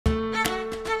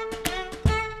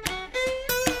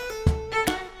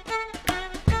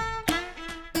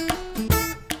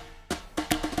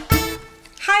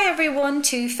everyone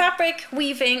to Fabric,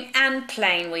 Weaving and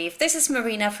Plain Weave. This is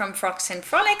Marina from Frocks and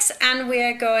Frolics, and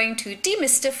we're going to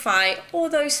demystify all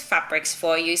those fabrics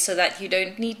for you so that you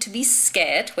don't need to be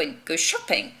scared when you go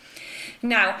shopping.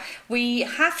 Now, we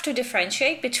have to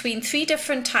differentiate between three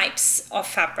different types of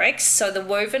fabrics. So the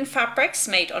woven fabrics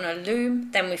made on a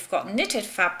loom, then we've got knitted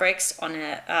fabrics on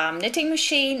a knitting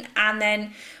machine, and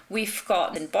then we've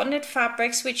got bonded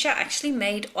fabrics which are actually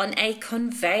made on a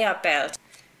conveyor belt.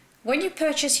 When you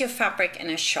purchase your fabric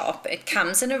in a shop, it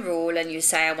comes in a roll and you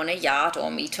say, I want a yard or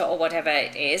meter or whatever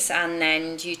it is, and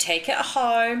then you take it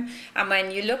home, and when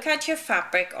you look at your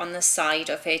fabric on the side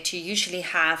of it, you usually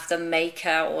have the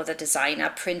maker or the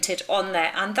designer printed on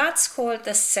there, and that's called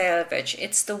the selvage.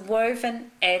 It's the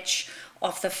woven edge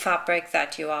of the fabric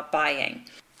that you are buying.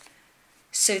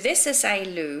 So this is a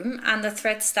loom, and the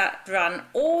threads that run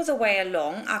all the way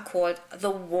along are called the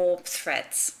warp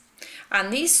threads.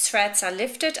 And these threads are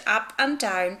lifted up and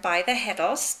down by the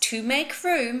heddles to make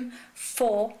room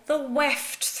for the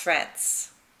weft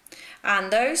threads. And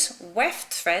those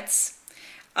weft threads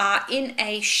are in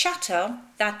a shuttle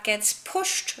that gets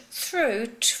pushed through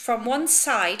from one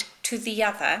side to the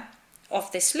other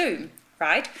of this loom,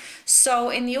 right? So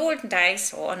in the olden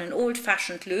days, or on an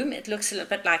old-fashioned loom, it looks a little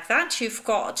bit like that. You've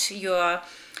got your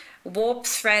warp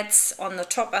threads on the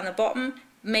top and the bottom,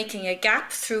 making a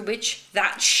gap through which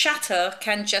that shuttle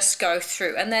can just go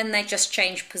through, and then they just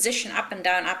change position up and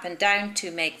down to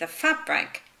make the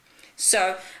fabric.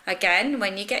 So again,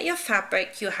 when you get your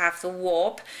fabric, you have the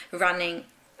warp running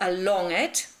along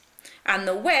it and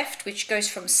the weft which goes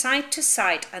from side to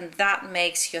side, and that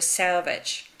makes your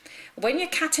selvage. When you're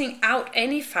cutting out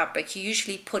any fabric, you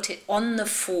usually put it on the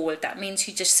fold. That means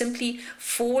you just simply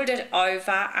fold it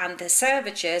over, and the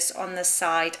selvages on the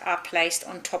side are placed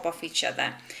on top of each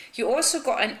other. You also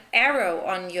got an arrow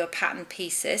on your pattern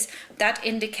pieces that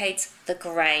indicates the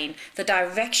grain, the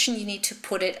direction you need to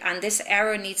put it, and this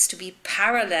arrow needs to be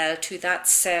parallel to that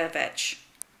selvage.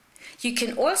 You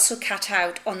can also cut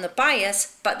out on the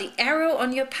bias, but the arrow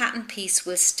on your pattern piece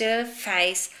will still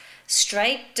face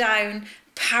straight down,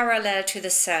 parallel to the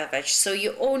selvage. So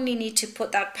you only need to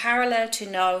put that parallel to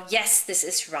know, yes, this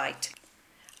is right.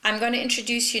 I'm going to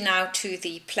introduce you now to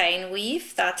the plain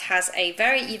weave that has a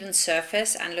very even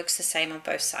surface and looks the same on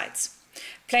both sides.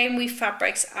 Plain weave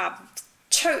fabrics are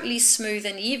totally smooth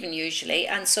and even usually,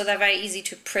 and so they're very easy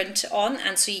to print on,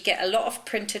 and so you get a lot of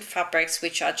printed fabrics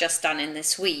which are just done in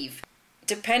this weave.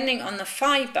 Depending on the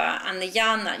fiber and the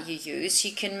yarn that you use,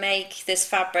 you can make this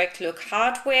fabric look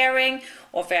hard wearing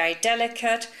or very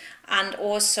delicate, and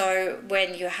also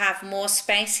when you have more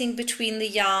spacing between the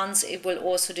yarns, it will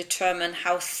also determine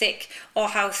how thick or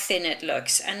how thin it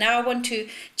looks. And now I want to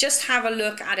just have a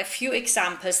look at a few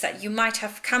examples that you might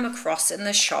have come across in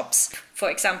the shops. For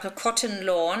example, cotton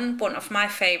lawn, one of my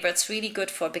favorites, really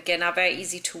good for a beginner, very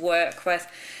easy to work with.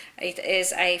 It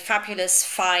is a fabulous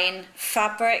fine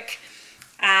fabric,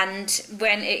 and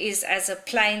when it is as a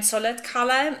plain solid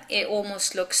color, it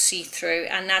almost looks see-through,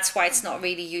 and that's why it's not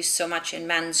really used so much in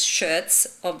men's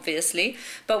shirts, obviously.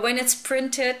 But when it's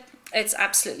printed, it's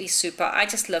absolutely super. I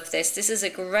just love this. This is a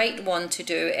great one to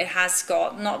do. It has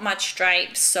got not much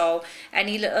drapes, so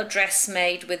any little dress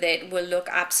made with it will look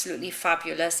absolutely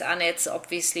fabulous, and it's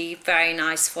obviously very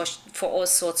nice for all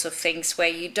sorts of things where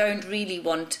you don't really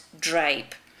want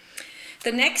drape.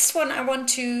 The next one I want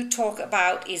to talk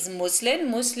about is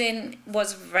muslin. Muslin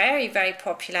was very, very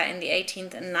popular in the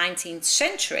 18th and 19th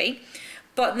century,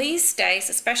 but these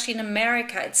days, especially in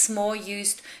America, it's more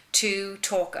used to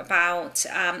talk about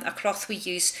a cloth we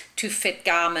use to fit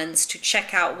garments, to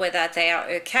check out whether they are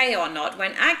okay or not,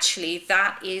 when actually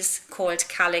that is called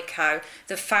calico.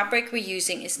 The fabric we're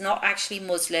using is not actually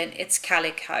muslin, it's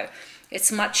calico.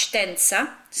 It's much denser,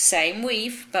 same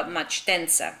weave, but much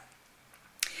denser.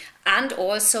 And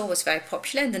also was very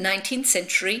popular in the 19th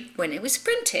century when it was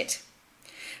printed.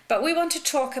 But we want to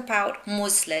talk about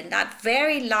muslin, that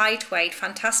very lightweight,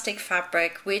 fantastic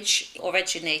fabric which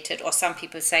originated, or some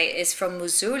people say is from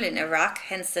Mosul in Iraq,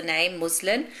 hence the name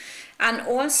muslin, and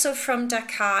also from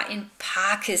Dhaka in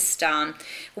Pakistan,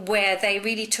 where they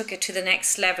really took it to the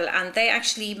next level, and they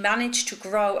actually managed to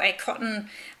grow a cotton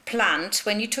plant.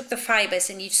 When you took the fibers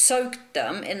and you soaked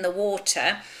them in the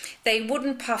water, they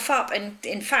wouldn't puff up, and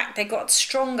in fact they got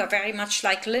stronger, very much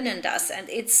like linen does. And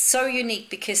it's so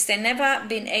unique because they've never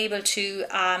been able to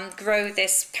grow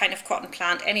this kind of cotton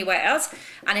plant anywhere else,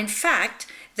 and in fact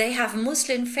they have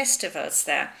muslin festivals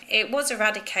there. It was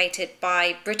eradicated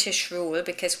by British rule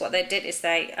because what they did is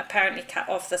they apparently cut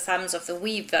off the thumbs of the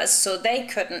weavers, so they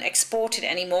couldn't export it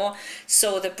anymore,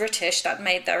 so the British that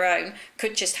made their own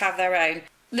could just have their own.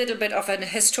 Little bit of an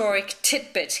historic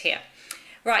tidbit here.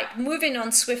 Right, moving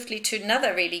on swiftly to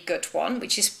another really good one,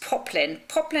 which is poplin.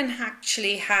 Poplin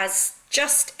actually has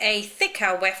just a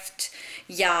thicker weft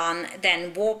yarn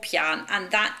than warp yarn,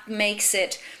 and that makes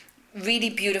it really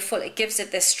beautiful. It gives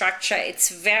it this structure. It's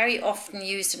very often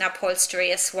used in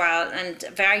upholstery as well, and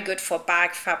very good for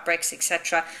bag fabrics,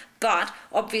 etc. But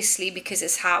obviously, because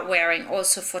it's hard wearing,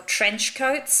 also for trench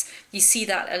coats. You see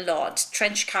that a lot.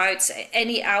 Trench coats,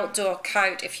 any outdoor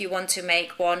coat, if you want to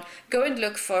make one, go and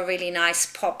look for a really nice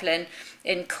poplin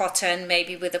in cotton,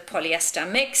 maybe with a polyester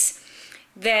mix.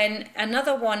 Then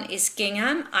another one is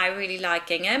gingham. I really like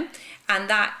gingham, and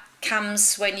that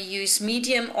comes when you use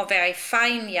medium or very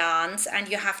fine yarns, and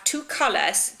you have two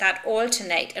colors that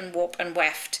alternate in warp and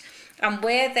weft. And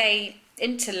where they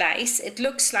interlace, it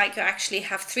looks like you actually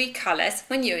have three colors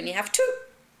when you only have two.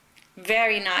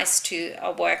 Very nice to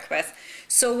work with.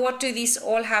 So what do these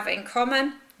all have in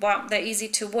common? Well, they're easy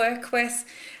to work with.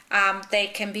 They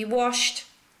can be washed.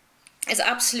 It's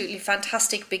absolutely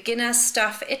fantastic beginner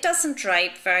stuff. It doesn't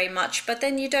drape very much, but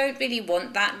then you don't really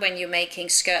want that when you're making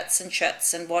skirts and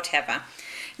shirts and whatever.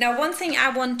 Now, one thing I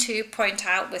want to point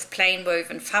out with plain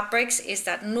woven fabrics is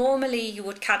that normally you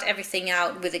would cut everything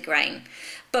out with a grain,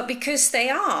 but because they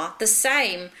are the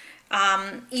same,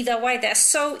 either way, they're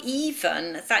so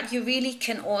even that you really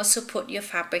can also put your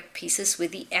fabric pieces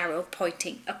with the arrow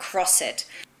pointing across it.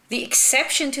 The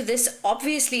exception to this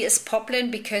obviously is poplin,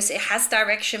 because it has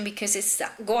direction, because it's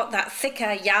got that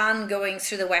thicker yarn going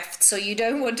through the weft, so you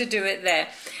don't want to do it there.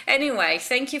 Anyway,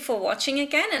 thank you for watching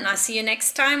again, and I'll see you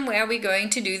next time where we're going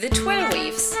to do the twill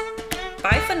weaves.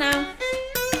 Bye for now.